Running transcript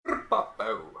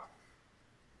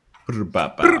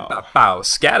Bow.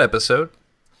 Scat episode.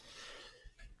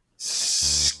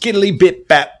 Skiddly bit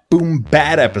bat boom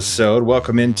bad episode.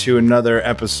 Welcome into another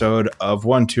episode of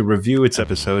 1-2 Review. It's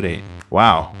episode 8.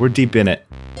 Wow, we're deep in it.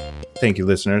 Thank you,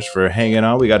 listeners, for hanging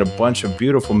on. We got a bunch of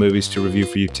beautiful movies to review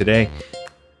for you today.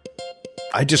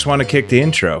 I just want to kick the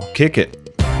intro. Kick it.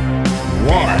 1,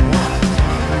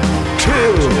 2.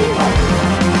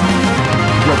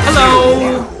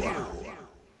 Hello.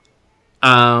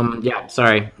 Yeah,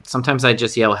 sorry. Sometimes I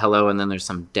just yell hello and then there's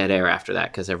some dead air after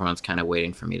that because everyone's kind of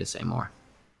waiting for me to say more.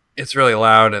 It's really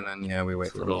loud and then, we wait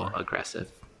It's for a little more.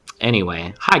 aggressive.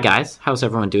 Anyway, hi guys. How's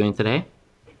everyone doing today?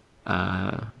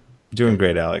 Doing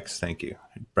great, Alex. Thank you.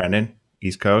 Brendan,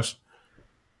 East Coast.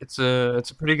 It's a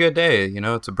pretty good day.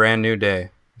 It's a brand new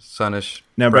day. Sunnish.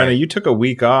 Now, bright. Brendan, you took a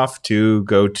week off to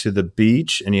go to the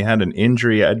beach and you had an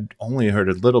injury. I'd only heard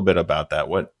a little bit about that.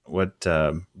 What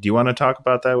do you want to talk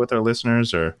about that with our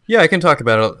listeners? Or Yeah, I can talk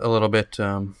about it a little bit.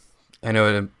 I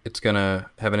know it's going to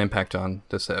have an impact on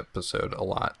this episode a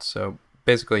lot. So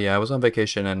basically, I was on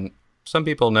vacation, and some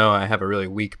people know I have a really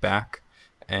weak back,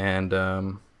 and I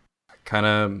kind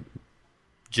of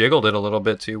jiggled it a little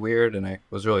bit too weird, and I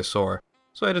was really sore.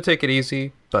 So I had to take it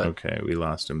easy. But okay, we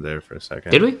lost him there for a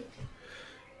second. Did we?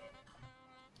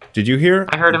 Did you hear?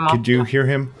 I heard him. Did you hear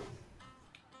him?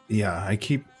 Yeah, it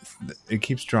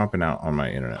keeps dropping out on my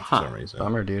internet for some reason.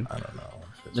 Bummer, dude. I don't know.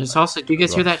 There's also, do you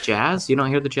guys hear that jazz? You don't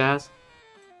hear the jazz?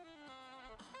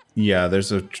 Yeah,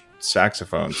 there's a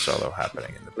saxophone solo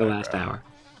happening in the The background. last hour.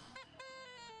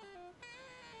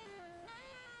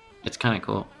 It's kind of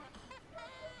cool.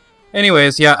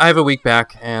 Anyways, yeah, I have a week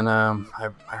back, and I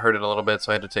heard it a little bit,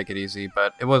 so I had to take it easy,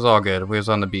 but it was all good. We was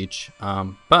on the beach.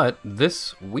 But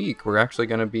this week, we're actually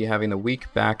going to be having the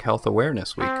Week Back Health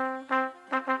Awareness Week.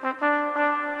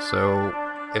 So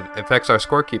it affects our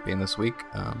scorekeeping this week.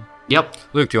 Yep.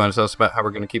 Luke, do you want to tell us about how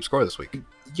we're going to keep score this week?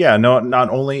 Yeah, no, not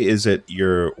only is it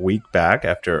your week back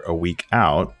after a week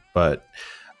out, but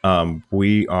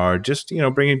we are just,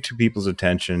 bringing to people's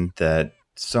attention that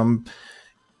some,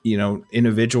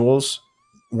 individuals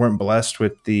weren't blessed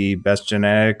with the best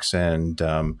genetics and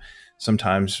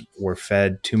sometimes were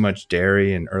fed too much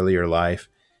dairy in earlier life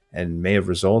and may have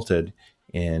resulted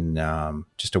in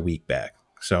just a weak back.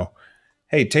 So,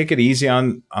 hey, take it easy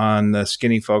on the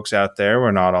skinny folks out there.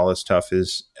 We're not all as tough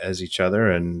as each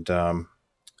other, and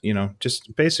just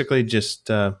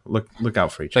look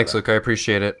out for each Thanks, other. Luke. I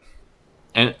appreciate it.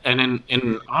 And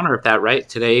in honor of that, right,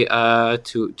 today,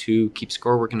 to keep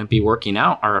score, we're going to be working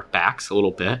out our backs a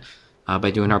little bit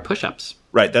by doing our push-ups.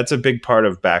 Right. That's a big part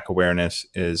of back awareness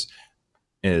is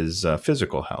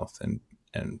physical health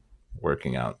and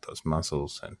working out those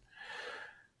muscles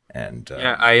and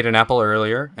Yeah, I ate an apple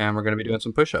earlier, and we're going to be doing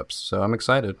some push-ups, so I'm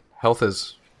excited. Health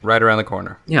is right around the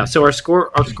corner. Yeah. So our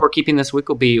scorekeeping this week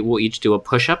will be we'll each do a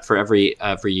push-up for every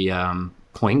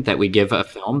point that we give a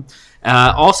film.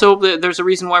 Also, there's a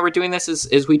reason why we're doing this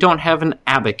is we don't have an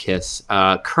abacus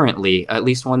currently, at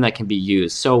least one that can be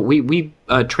used. So we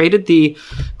traded the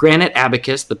granite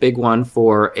abacus, the big one,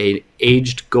 for a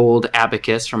aged gold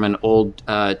abacus from an old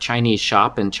Chinese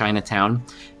shop in Chinatown.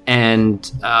 And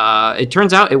it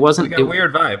turns out it wasn't. We got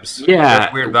weird vibes. Yeah,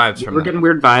 There's weird vibes from we're that. getting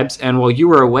weird vibes. And while you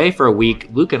were away for a week,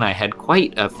 Luke and I had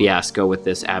quite a fiasco with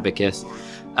this abacus.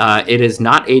 It is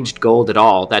not aged gold at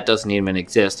all. That doesn't even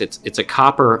exist. It's a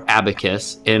copper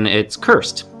abacus, and it's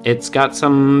cursed. It's got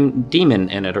some demon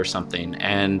in it or something.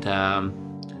 And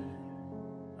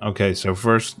Okay, so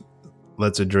first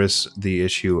let's address the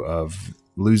issue of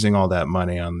losing all that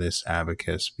money on this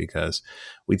abacus because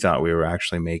we thought we were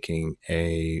actually making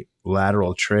a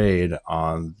lateral trade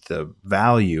on the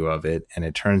value of it, and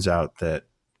it turns out that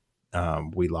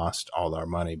we lost all our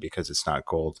money because it's not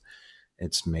gold.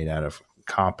 It's made out of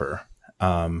copper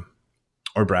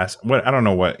or brass. What I don't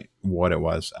know what it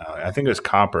was. I think it was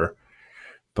copper,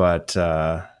 but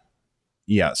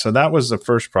yeah. So that was the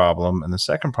first problem, and the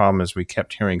second problem is we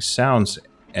kept hearing sounds,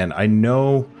 and I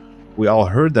know we all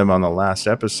heard them on the last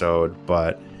episode,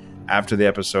 but after the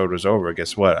episode was over,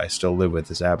 guess what? I still live with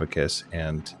this abacus,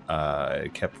 and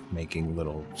it kept making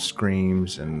little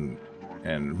screams and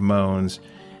moans,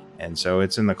 and so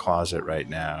it's in the closet right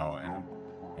now.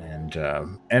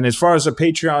 And as far as the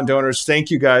Patreon donors, thank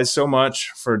you guys so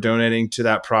much for donating to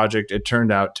that project. It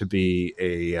turned out to be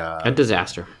a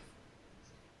disaster.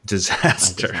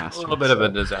 Disaster. A little bit of a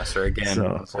disaster again.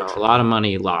 So A lot of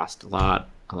money lost. A lot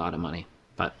of money.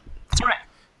 But it's all right.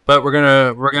 But we're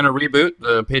gonna reboot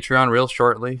the Patreon real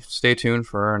shortly. Stay tuned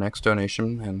for our next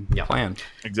donation and plan.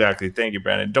 exactly. Thank you,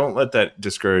 Brandon. Don't let that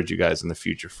discourage you guys in the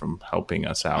future from helping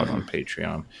us out on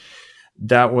Patreon.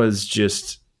 That was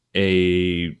just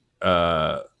a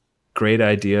great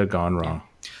idea gone wrong.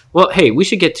 Well, hey, we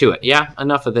should get to it. Yeah,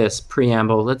 enough of this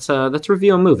preamble. Let's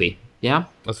review a movie. Yeah,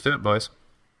 let's do it, boys.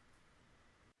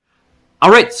 All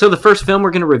right, so the first film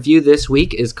we're going to review this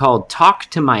week is called Talk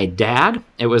to My Dad.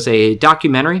 It was a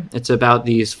documentary. It's about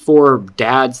these 4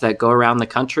 dads that go around the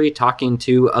country talking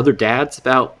to other dads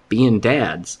about being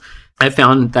dads. I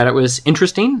found that it was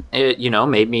interesting. It,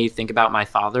 made me think about my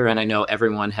father, and I know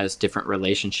everyone has different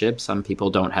relationships. Some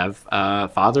people don't have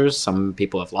fathers. Some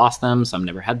people have lost them. Some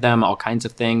never had them, all kinds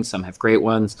of things. Some have great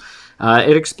ones.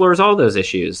 It explores all those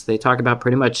issues. They talk about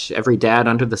pretty much every dad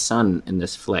under the sun in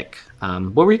this flick.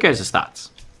 What were you guys'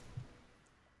 thoughts?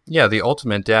 Yeah, the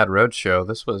Ultimate Dad Roadshow.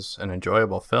 This was an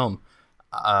enjoyable film.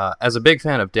 As a big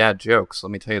fan of dad jokes,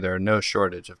 let me tell you, there are no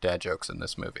shortage of dad jokes in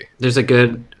this movie. There's a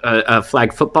good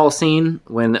flag football scene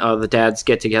when the dads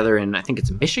get together in, I think it's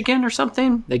Michigan or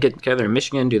something. They get together in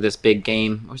Michigan, do this big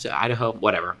game. Or was it Idaho?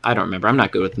 Whatever. I don't remember. I'm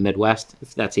not good with the Midwest,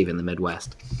 if that's even the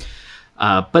Midwest.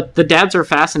 But the dads are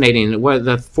fascinating.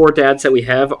 The 4 dads that we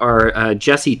have are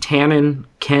Jesse Tannen,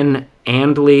 Ken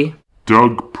Andley,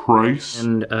 Doug Price,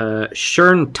 and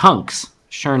Shern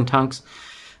Tunks.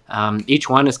 Each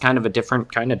one is kind of a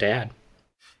different kind of dad.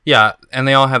 Yeah, and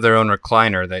they all have their own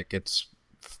recliner that gets,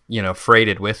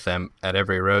 freighted with them at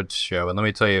every road show. And let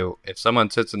me tell you, if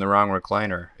someone sits in the wrong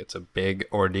recliner, it's a big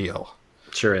ordeal.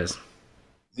 Sure is.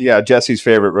 Yeah, Jesse's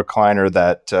favorite recliner,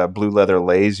 that blue leather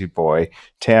Lazy Boy.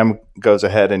 Tam goes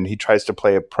ahead and he tries to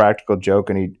play a practical joke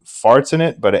and he farts in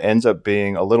it, but it ends up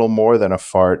being a little more than a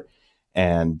fart.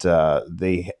 And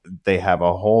they have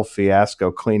a whole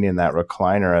fiasco cleaning that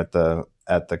recliner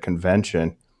at the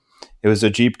convention. It was a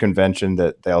Jeep convention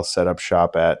that they'll set up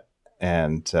shop at,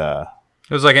 and it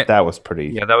was like that was pretty.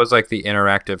 Yeah, that was like the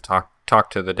interactive talk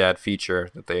to the dad feature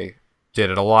that they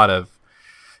did at a lot of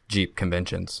Jeep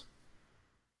conventions.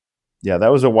 Yeah,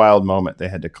 that was a wild moment. They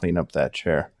had to clean up that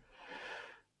chair,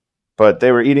 but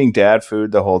they were eating dad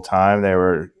food the whole time. They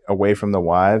were away from the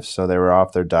wives, so they were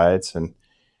off their diets, and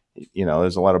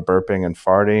there's a lot of burping and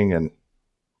farting and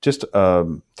just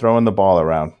throwing the ball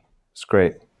around. It's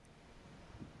great.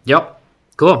 Yep.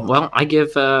 Cool. Well, I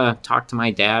give Talk to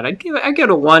My Dad. I give it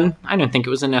a 1. I didn't think it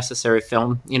was a necessary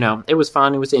film. It was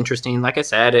fun. It was interesting. Like I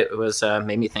said, it was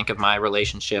made me think of my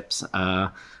relationships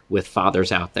with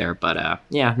fathers out there. But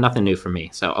yeah, nothing new for me.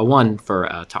 So a 1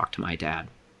 for Talk to My Dad.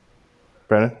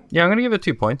 Brennan? Yeah, I'm going to give it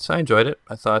 2 points. I enjoyed it.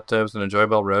 I thought it was an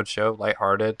enjoyable roadshow,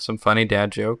 lighthearted, some funny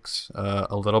dad jokes,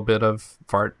 a little bit of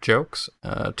fart jokes.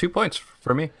 2 points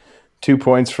for me. 2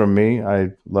 points from me.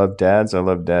 I love dads. I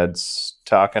love dads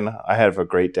talking. I have a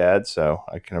great dad, so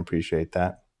I can appreciate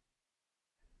that.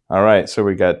 All right, so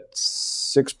we got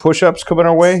 6 push-ups coming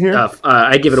our way here.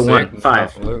 I give it a 1.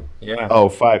 5. Yeah. Oh,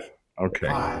 5. Okay.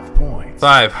 5 points.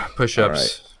 5 push-ups.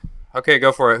 Right. Okay,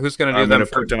 go for it. Who's going to do them? I'm going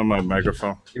to put down my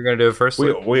microphone. You're going to do it first?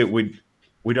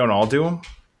 We don't all do them?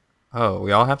 Oh,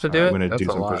 we all have to do it? I'm going to do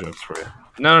some push-ups for you.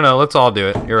 No. Let's all do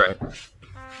it. You're right.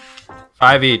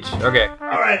 5 each. Okay.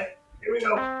 All right. Here we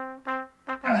go.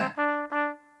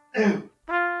 2,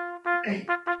 8,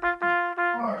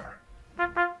 4,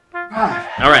 5.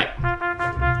 All right.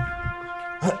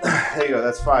 There you go.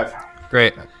 That's 5.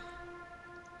 Great.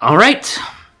 All right.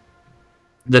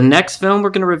 The next film we're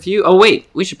going to review... Oh, wait.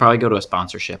 We should probably go to a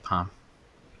sponsorship, huh?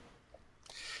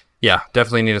 Yeah,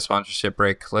 definitely need a sponsorship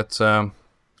break. Let's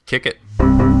kick it.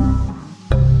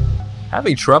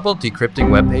 Having trouble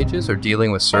decrypting web pages or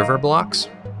dealing with server blocks?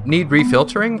 Need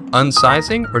refiltering,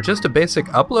 unsizing, or just a basic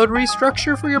upload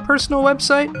restructure for your personal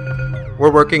website?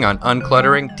 We're working on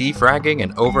uncluttering, defragging,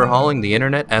 and overhauling the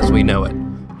internet as we know it.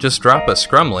 Just drop a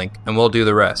Scrum link and we'll do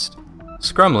the rest.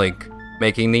 Scrum Link,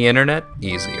 making the internet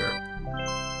easier.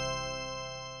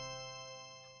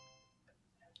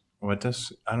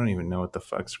 I don't even know what the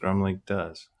fuck Scrum Link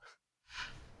does.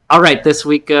 All right, this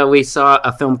week we saw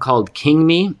a film called King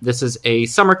Me. This is a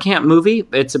summer camp movie.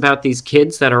 It's about these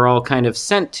kids that are all kind of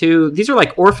sent to... These are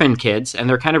like orphan kids, and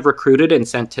they're kind of recruited and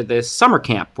sent to this summer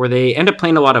camp where they end up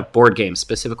playing a lot of board games,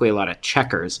 specifically a lot of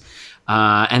checkers.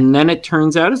 And then it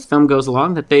turns out, as the film goes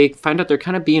along, that they find out they're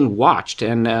kind of being watched,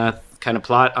 and kind of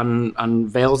plot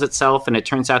unveils itself, and it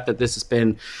turns out that this has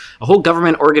been a whole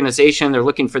government organization. They're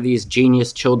looking for these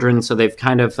genius children, so they've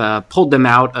kind of pulled them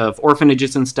out of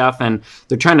orphanages and stuff, and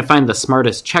they're trying to find the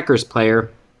smartest checkers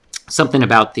player. Something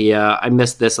about the I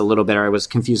missed this a little bit, or I was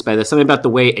confused by this. Something about the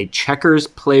way a checkers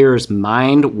player's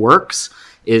mind works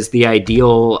is the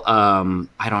ideal,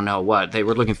 I don't know what. They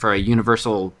were looking for a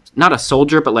universal, not a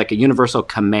soldier, but like a universal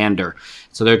commander.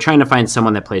 So they're trying to find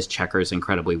someone that plays checkers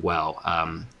incredibly well.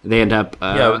 They end up...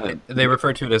 they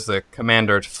refer to it as the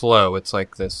commander flow. It's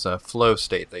like this flow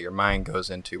state that your mind goes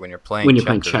into when you're playing checkers. When you're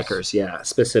playing checkers, yeah,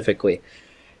 specifically.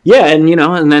 Yeah, and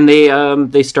and then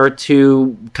they start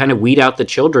to kind of weed out the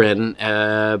children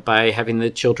by having the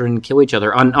children kill each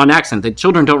other on accident. The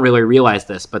children don't really realize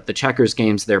this, but the checkers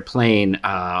games they're playing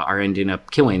are ending up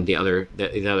killing the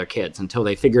other kids. Until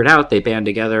they figure it out, they band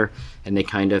together and they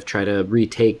kind of try to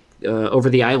retake over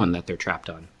the island that they're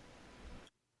trapped on.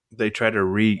 They try to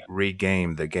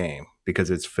regame the game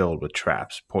because it's filled with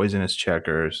traps, poisonous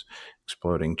checkers,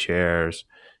 exploding chairs.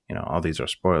 All these are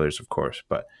spoilers, of course,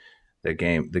 but the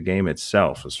game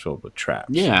itself is filled with traps.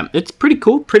 Yeah, it's pretty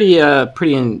cool, pretty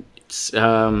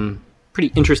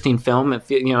interesting film. It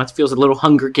feels a little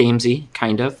Hunger Gamesy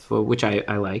kind of, which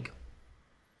I like.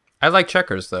 I like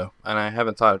checkers though, and I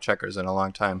haven't thought of checkers in a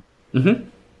long time. Mm-hmm.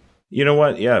 You know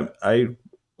what? Yeah, I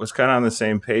was kind of on the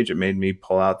same page. It made me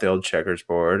pull out the old checkers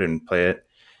board and play it,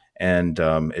 and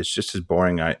it's just as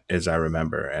boring as I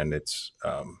remember. And it's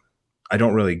I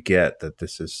don't really get that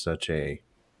this is such a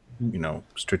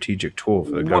strategic tool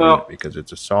for the government because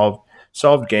it's a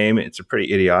solved game. It's a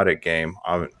pretty idiotic game,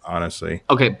 honestly.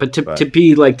 Okay, but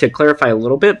to clarify a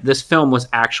little bit, this film was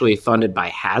actually funded by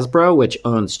Hasbro, which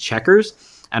owns Checkers.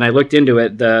 And I looked into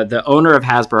it. The owner of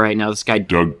Hasbro right now, this guy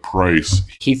Doug Price,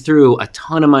 he threw a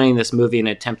ton of money in this movie in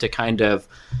an attempt to kind of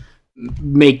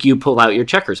make you pull out your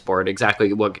checkers board,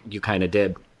 exactly what you kind of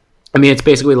did. I mean, it's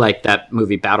basically like that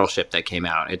movie Battleship that came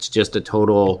out. It's just a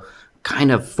total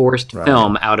kind of forced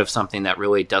film out of something that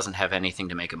really doesn't have anything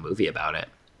to make a movie about it.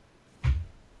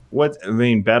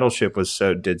 Battleship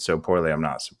did so poorly. I'm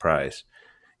not surprised.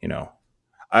 I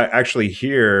actually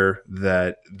hear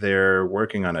that they're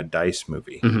working on a dice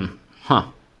movie. Mm-hmm. Huh.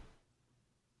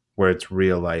 Where it's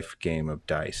real life game of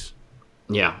dice.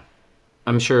 Yeah.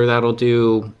 I'm sure that'll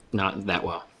do not that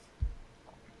well.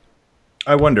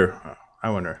 I wonder.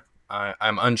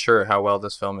 I'm unsure how well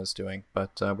this film is doing,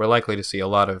 but we're likely to see a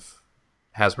lot of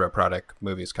Hasbro product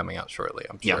movies coming out shortly,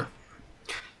 I'm sure. Yeah.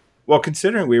 Well,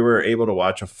 considering we were able to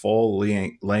watch a full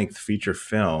length feature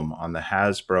film on the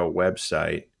Hasbro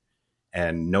website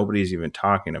and nobody's even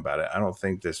talking about it, I don't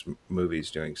think this movie's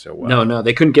doing so well. No,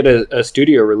 they couldn't get a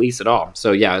studio release at all.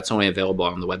 So yeah, it's only available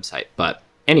on the website. But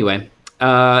anyway,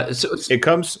 so it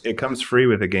comes free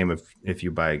with a game if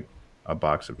you buy a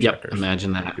box of checkers. Yep,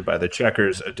 imagine that. You buy the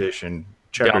Checkers edition,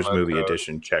 Checkers Download movie code.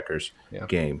 edition, Checkers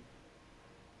game.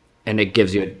 And it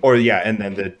gives you and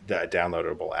then the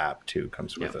downloadable app too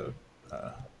comes with a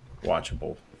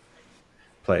watchable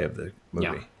play of the movie.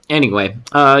 Yeah. Anyway,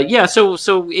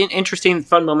 so interesting,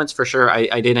 fun moments for sure.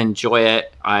 I did enjoy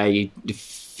it. I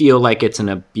feel like it's an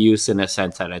abuse in a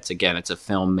sense that it's a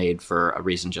film made for a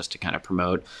reason, just to kind of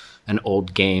promote an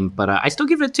old game. But I still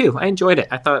give it a 2. I enjoyed it.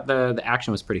 I thought the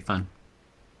action was pretty fun.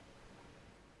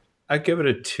 I'd give it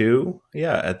a 2.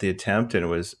 Yeah, at the attempt, and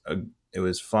it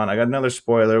was fun. I got another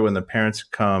spoiler. When the parents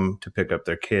come to pick up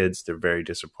their kids, they're very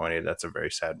disappointed. That's a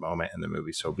very sad moment in the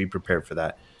movie, so be prepared for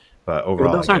that. But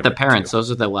overall, those aren't the parents.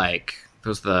 Those are what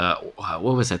was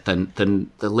it? The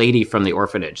lady from the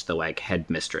orphanage, the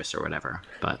headmistress or whatever.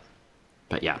 But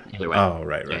yeah, either way. Oh,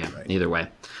 right. Either way.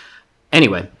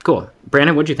 Anyway, cool.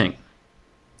 Brandon, what'd you think?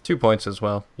 2 points as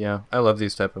well. Yeah, I love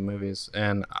these type of movies.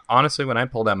 And honestly, when I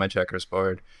pulled out my checkers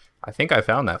board, I think I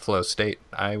found that flow state.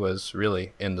 I was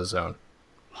really in the zone.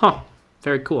 Huh.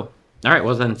 Very cool. All right,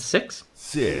 well then 6.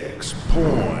 6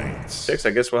 points. 6. I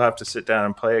guess we'll have to sit down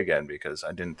and play again because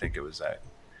I didn't think it was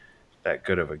that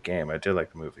good of a game. I did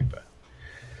like the movie, but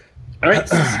all right.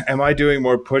 Am I doing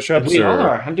more push-ups? We all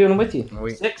are. I'm doing it with you.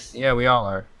 6. Yeah, we all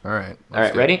are. All right. All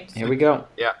right, ready? Here we go.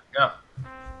 Yeah.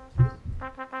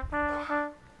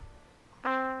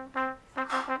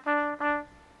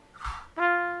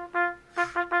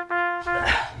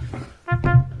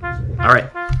 All right.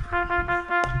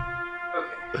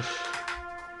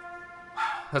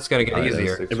 That's going to get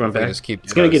easier. Everyone back? Just keep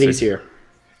It's going to get easier.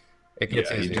 It gets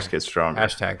easier. You just get stronger.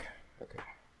 Hashtag. Okay.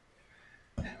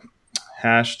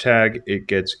 Hashtag it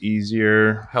gets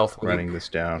easier. Health week. Running this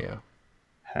down. Yeah.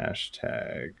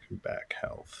 Hashtag back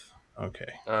health.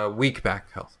 Okay. Week back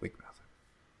health. Week back.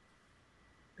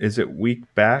 Is it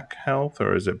week back health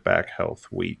or is it back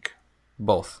health week?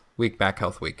 Both. Week back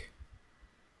health week.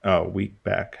 Oh, week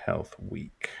back health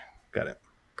week. Got it.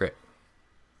 Great.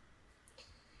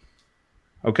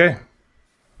 Okay.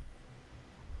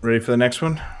 Ready for the next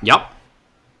one? Yep.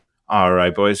 All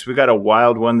right, boys. We got a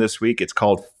wild one this week. It's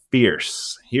called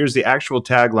Fierce. Here's the actual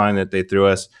tagline that they threw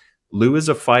us. Lou is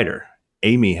a fighter.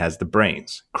 Amy has the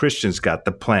brains. Christian's got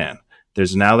the plan.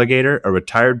 There's an alligator, a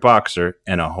retired boxer,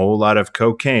 and a whole lot of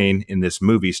cocaine in this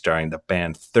movie starring the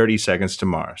band 30 Seconds to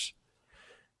Mars.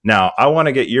 Now, I want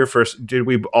to get your first... Did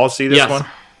we all see this one?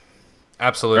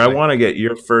 Absolutely. I want to get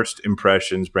your first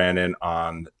impressions, Brandon,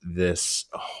 on this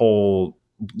whole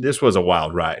this was a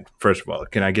wild ride. First of all,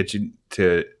 can I get you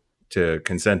to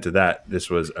consent to that? This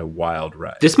was a wild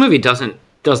ride. This movie does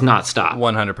not stop.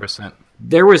 100%.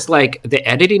 There was like the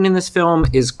editing in this film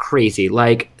is crazy.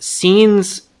 Like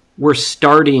scenes were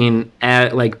starting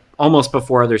at like almost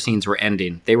before other scenes were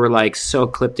ending. They were like so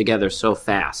clipped together so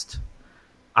fast.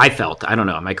 I felt. I don't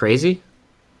know. Am I crazy?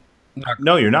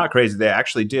 No, you're not crazy. They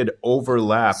actually did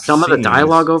overlap. Some of the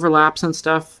dialogue overlaps and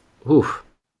stuff. Ooh.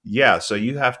 Yeah, so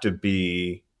you have to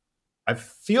be. I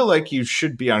feel like you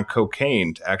should be on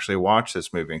cocaine to actually watch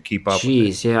this movie and keep up. Jeez,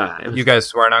 with it. yeah. You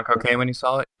guys weren't on cocaine when you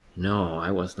saw it? No,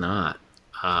 I was not.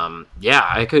 Yeah,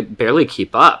 I could barely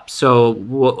keep up. So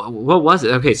what was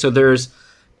it? Okay, so there's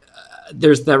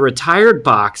the retired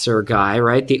boxer guy,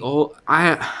 right?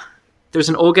 There's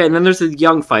an old guy, and then there's a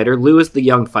young fighter. Lou is the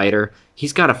young fighter.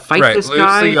 He's got to fight this Lou's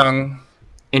guy. the young,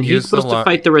 and he's supposed to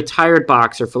fight the retired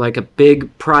boxer for like a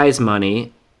big prize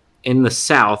money in the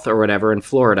South or whatever in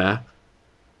Florida.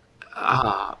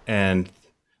 And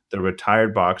the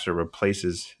retired boxer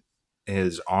replaces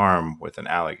his arm with an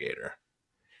alligator.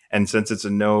 And since it's a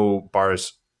no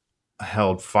bars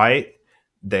held fight,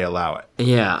 they allow it.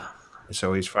 Yeah.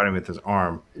 So he's fighting with his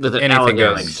arm. With an Anything alligator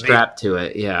goes. like, strapped to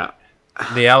it, yeah.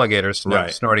 The alligator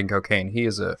Right. snorting cocaine. He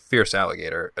is a fierce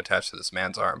alligator attached to this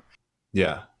man's arm.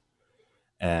 Yeah.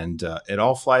 And it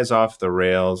all flies off the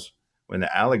rails when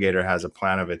the alligator has a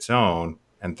plan of its own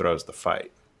and throws the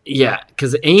fight. Yeah,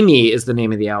 because Amy is the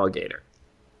name of the alligator.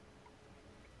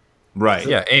 Right.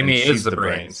 Yeah, Amy And she's is the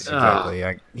brains. Oh.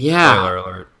 Exactly. Yeah. Spoiler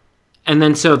alert. And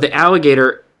then so the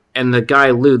alligator and the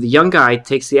guy Lou, the young guy,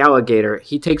 takes the alligator.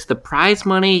 He takes the prize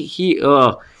money.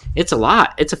 It's a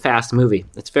lot. It's a fast movie.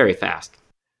 It's very fast.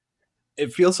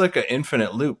 It feels like an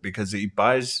infinite loop because he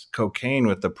buys cocaine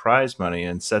with the prize money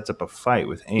and sets up a fight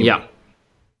with Amy. Yeah.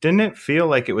 Didn't it feel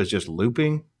like it was just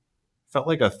looping? Felt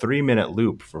like a 3-minute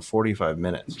loop for 45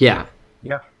 minutes. Yeah.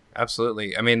 Yeah,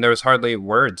 absolutely. I mean, there was hardly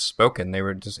words spoken. It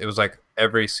was like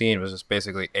every scene was just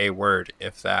basically a word,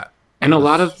 if that. And a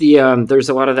lot of the there's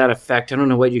a lot of that effect. I don't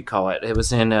know what you call it. It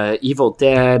was in Evil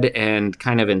Dead and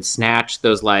kind of in Snatch.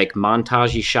 Those like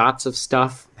montagey shots of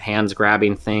stuff, hands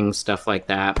grabbing things, stuff like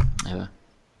that. Yeah.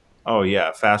 Oh,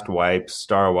 yeah. Fast wipes,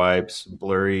 star wipes,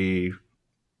 blur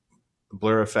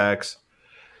effects.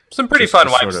 Some pretty Just fun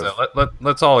to wipes, sort of- though.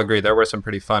 Let's all agree there were some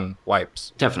pretty fun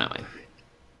wipes. Definitely.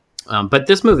 But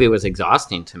this movie was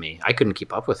exhausting to me. I couldn't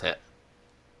keep up with it.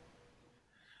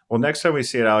 Well, next time we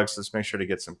see it, Alex, let's make sure to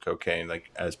get some cocaine, like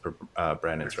as per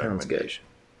Brandon's Sounds good. recommendation.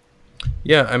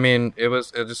 Yeah, I mean, it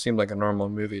just seemed like a normal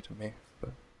movie to me.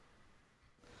 But.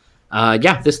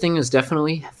 Yeah, this thing is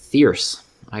definitely fierce,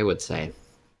 I would say.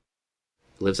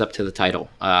 Lives up to the title.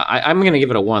 I'm going to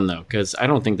give it a 1, though, because I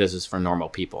don't think this is for normal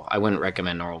people. I wouldn't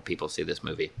recommend normal people see this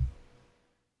movie.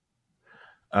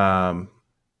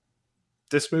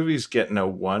 This movie's getting a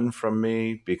 1 from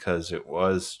me because it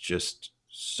was just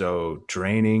so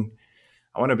draining.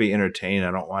 I want to be entertained.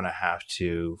 I don't want to have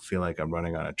to feel like I'm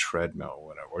running on a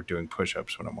treadmill or doing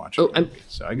push-ups when I'm watching. Oh,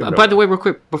 So I give it by the way, real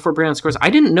quick, before Brandon scores, I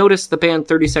didn't notice the band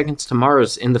 30 Seconds to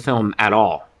Mars in the film at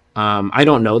all. I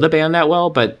don't know the band that well,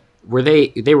 but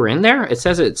they were in there? It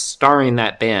says it's starring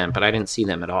that band, but I didn't see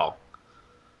them at all.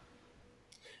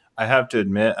 I have to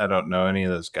admit, I don't know any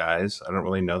of those guys. I don't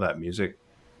really know that music.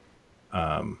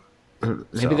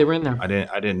 Maybe they were in there. I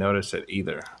didn't notice it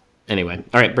either. Anyway,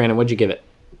 all right, Brandon, what'd you give it?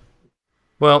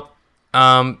 Well,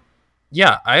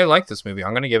 yeah, I like this movie.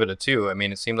 I'm going to give it a 2. I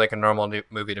mean, it seemed like a normal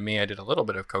movie to me. I did a little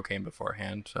bit of cocaine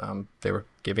beforehand. They were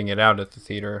giving it out at the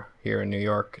theater here in New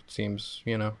York. It seems,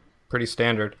 pretty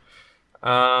standard.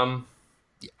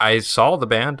 I saw the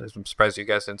band. I'm surprised you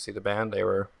guys didn't see the band. They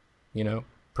were,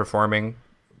 performing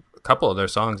a couple of their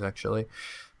songs, actually.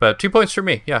 But 2 points for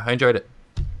me. Yeah, I enjoyed it.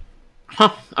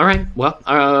 Huh. All right.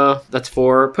 Well, that's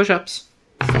 4 push-ups.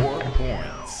 4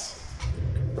 points.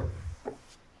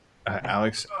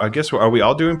 Alex, I guess, are we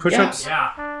all doing push-ups?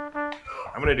 Yeah.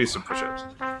 I'm going to do some push-ups.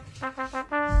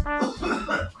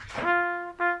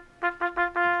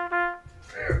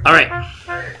 All right.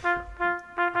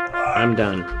 I'm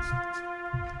done.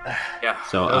 Yeah,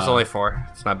 So, it was only 4.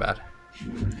 It's not bad.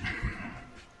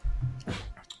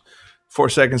 4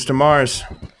 seconds to Mars.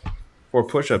 4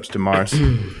 push-ups to Mars.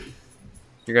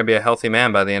 You're going to be a healthy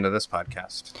man by the end of this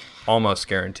podcast. Almost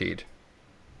guaranteed.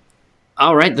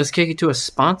 All right, let's kick it to a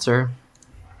sponsor.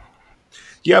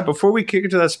 Yeah, before we kick it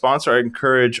to that sponsor, I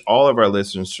encourage all of our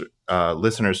listeners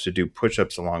to do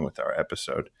push-ups along with our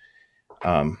episode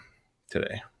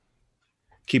today.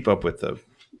 Keep up with the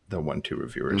 1-2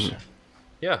 reviewers. Mm-hmm.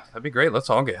 Yeah, that'd be great. Let's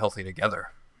all get healthy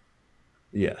together.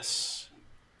 Yes.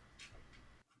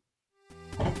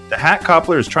 The Hat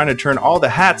Cobbler is trying to turn all the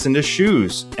hats into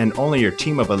shoes, and only your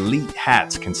team of elite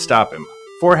hats can stop him.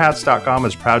 4hats.com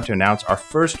is proud to announce our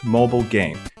first mobile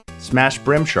game. Smash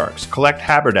Brim Sharks, collect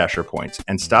Haberdasher points,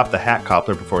 and stop the Hat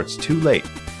Cobbler before it's too late.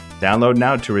 Download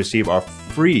now to receive our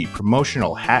free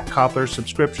promotional Hat Cobbler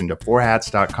subscription to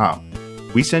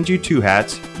 4hats.com. We send you 2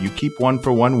 hats, you keep one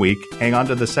for 1 week, hang on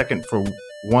to the second for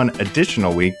 1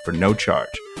 additional week for no charge.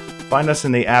 Find us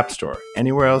in the App Store,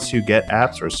 anywhere else you get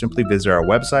apps, or simply visit our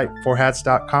website,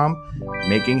 4hats.com,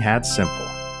 making hats simple.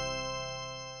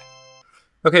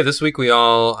 Okay, this week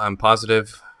I'm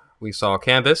positive we saw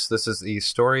Canvas. This is the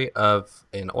story of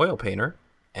an oil painter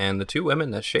and the 2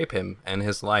 women that shape him and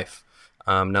his life.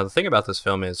 Now, the thing about this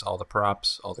film is all the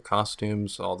props, all the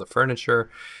costumes, all the furniture,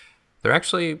 they're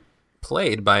actually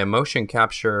played by a motion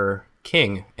capture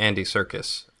king, Andy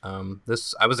Serkis.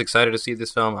 I was excited to see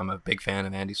this film. I'm a big fan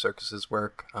of Andy Serkis's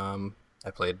work.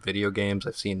 I played video games.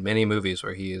 I've seen many movies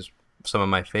where he is some of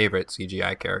my favorite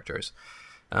CGI characters.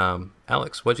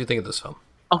 Alex, what do you think of this film?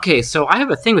 Okay, so I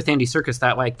have a thing with Andy Serkis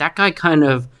that guy kind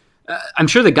of... I'm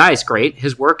sure the guy's great.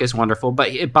 His work is wonderful, but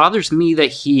it bothers me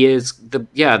that he is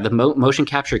the motion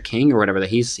capture king or whatever. That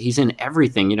he's in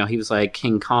everything. You know, he was like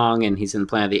King Kong, and he's in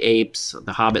Planet of the Apes,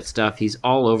 the Hobbit stuff. He's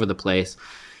all over the place.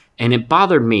 And it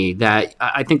bothered me that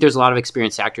I think there's a lot of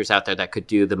experienced actors out there that could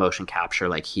do the motion capture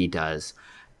like he does.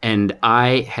 And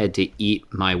I had to eat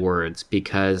my words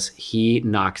because he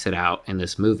knocks it out in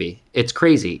this movie. It's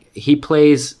crazy. He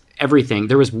plays everything.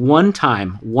 There was one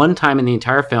time in the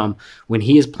entire film when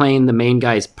he is playing the main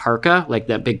guy's parka, like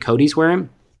that big coat he's wearing.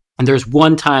 And there's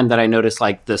one time that I noticed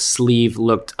like the sleeve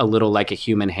looked a little like a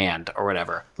human hand or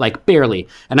whatever, like barely.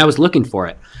 And I was looking for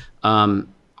it.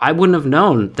 I wouldn't have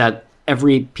known that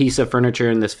every piece of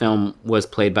furniture in this film was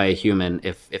played by a human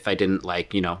if I didn't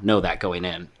know that going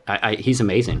in. He's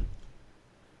amazing.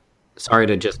 Sorry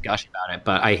to just gush about it,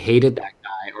 but I hated that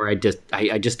guy, or I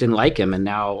just didn't like him, and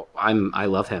now I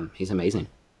love him. He's amazing.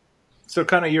 So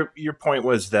kind of your point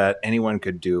was that anyone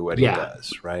could do what he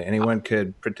does, right? Anyone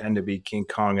could pretend to be King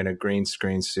Kong in a green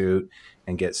screen suit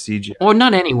and get CGI. Or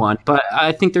not anyone, but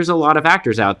I think there's a lot of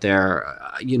actors out there.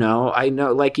 I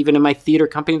know, like even in my theater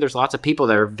company, there's lots of people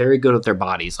that are very good with their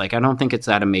bodies. Like I don't think it's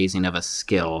that amazing of a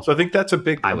skill. So I think that's a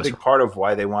big part of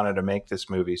why they wanted to make this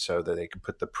movie, so that they could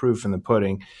put the proof in the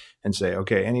pudding and say,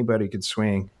 okay, anybody could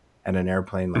swing at an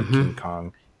airplane like King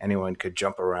Kong. Anyone could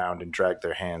jump around and drag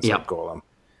their hands like Gollum.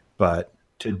 But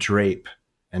to drape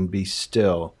and be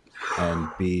still and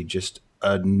be just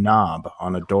a knob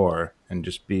on a door and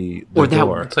just be the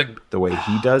door, it's like the way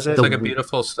he does it. It's like a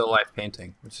beautiful still life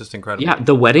painting. It's just incredible. Yeah,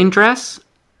 the wedding dress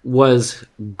was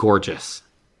gorgeous.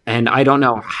 And I don't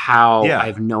know how, I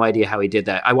have no idea how he did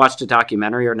that. I watched a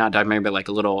documentary, or not documentary, but like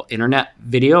a little internet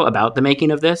video about the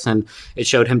making of this. And it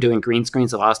showed him doing green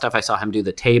screens, a lot of stuff. I saw him do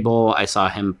the table. I saw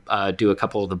him do a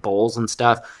couple of the bowls and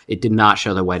stuff. It did not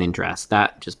show the wedding dress.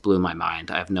 That just blew my mind.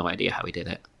 I have no idea how he did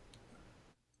it.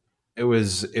 It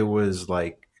was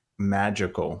like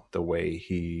magical the way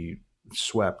he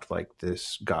swept like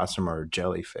this gossamer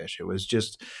jellyfish. It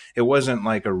wasn't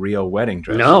like a real wedding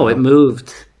dress. No, it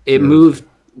moved. It moved.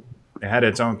 It had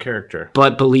its own character.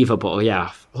 But believable,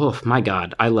 yeah. Oh, my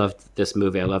God. I loved this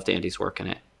movie. I loved Andy's work in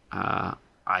it. I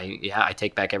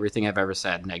take back everything I've ever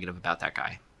said negative about that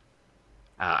guy.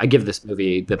 I give this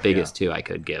movie the biggest 2 I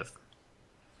could give.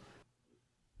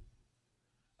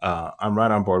 I'm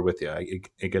right on board with you.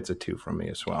 It gets a 2 from me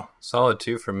as well. Solid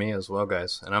 2 from me as well,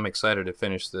 guys. And I'm excited to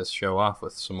finish this show off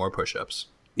with some more push-ups.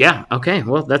 Yeah, okay.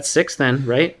 Well, that's 6 then,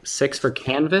 right? 6 for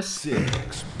Canvas.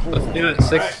 6 Let's do it.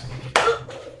 6. Right.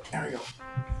 There we go.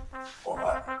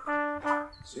 4,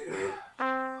 2, 6.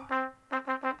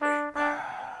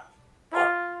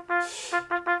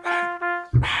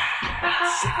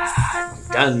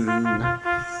 Done.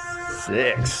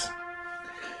 6.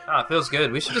 Oh, it feels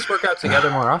good. We should just work out together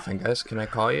more often, guys. Can I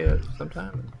call you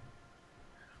sometime?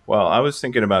 Well, I was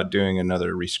thinking about doing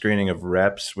another rescreening of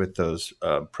reps with those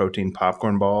protein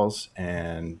popcorn balls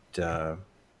and the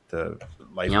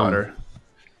light water.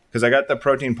 Because I got the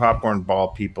protein popcorn ball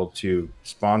people to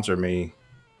sponsor me,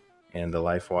 and the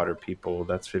Life Water people,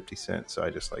 that's 50 cents. So I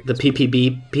just like the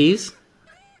PPBPs.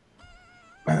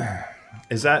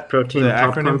 Is that protein the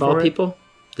popcorn acronym ball for it? people?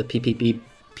 The PPBPs.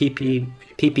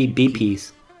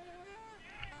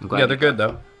 Yeah, they're good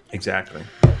though. Exactly.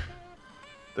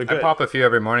 They're good. I pop a few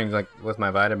every morning, like with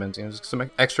my vitamins. Just some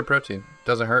extra protein.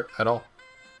 Doesn't hurt at all.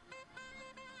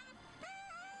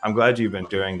 I'm glad you've been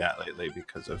doing that lately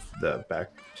because of the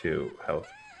back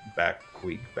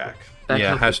week.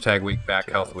 Yeah, hashtag week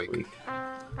back, health week.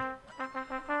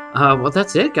 Well,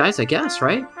 that's it, guys, I guess,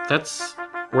 right?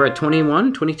 We're at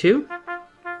 21, 22?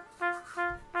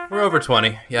 We're over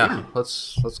 20. Yeah.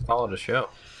 Let's call it a show.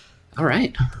 All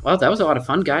right. Well, that was a lot of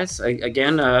fun, guys.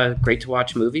 Again, great to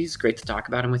watch movies. Great to talk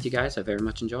about them with you guys. I very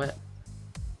much enjoy it.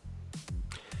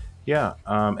 Yeah.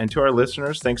 And to our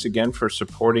listeners, thanks again for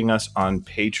supporting us on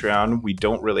Patreon. We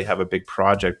don't really have a big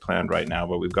project planned right now,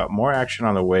 but we've got more action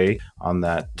on the way on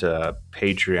that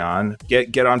Patreon.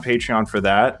 Get on Patreon for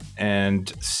that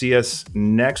and see us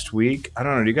next week. I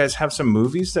don't know. Do you guys have some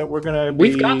movies that we're going to be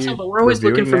We've got some, but we're always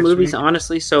looking for movies,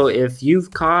 honestly. So if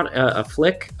you've caught a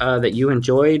flick that you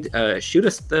enjoyed, shoot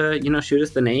us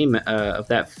the name of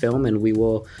that film, and we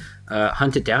will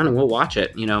hunt it down and we'll watch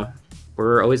it.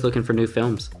 We're always looking for new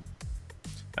films.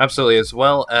 Absolutely. As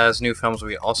well as new films,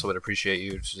 we also would appreciate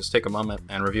you to just take a moment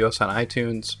and review us on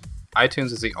iTunes.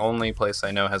 iTunes is the only place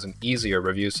I know has an easier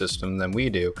review system than we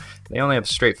do. They only have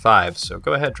straight 5s, so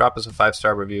go ahead, drop us a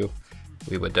 5-star review.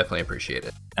 We would definitely appreciate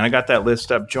it. And I got that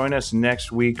list up. Join us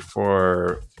next week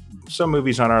for some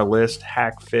movies on our list: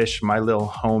 Hackfish, My Little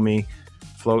Homie,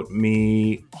 Float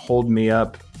Me, Hold Me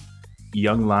Up,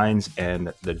 Young Lions,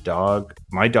 and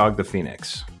My Dog the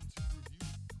Phoenix.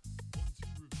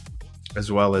 As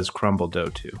well as Crumble Dough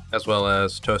 2. As well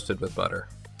as Toasted with Butter.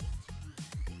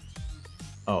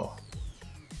 Oh.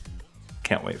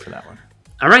 Can't wait for that one.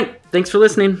 All right. Thanks for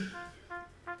listening.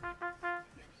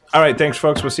 All right. Thanks,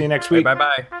 folks. We'll see you next week.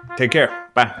 Bye-bye. Take care.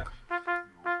 Bye.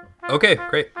 Okay,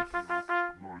 great.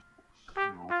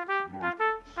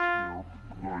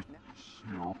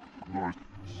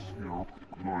 Nice.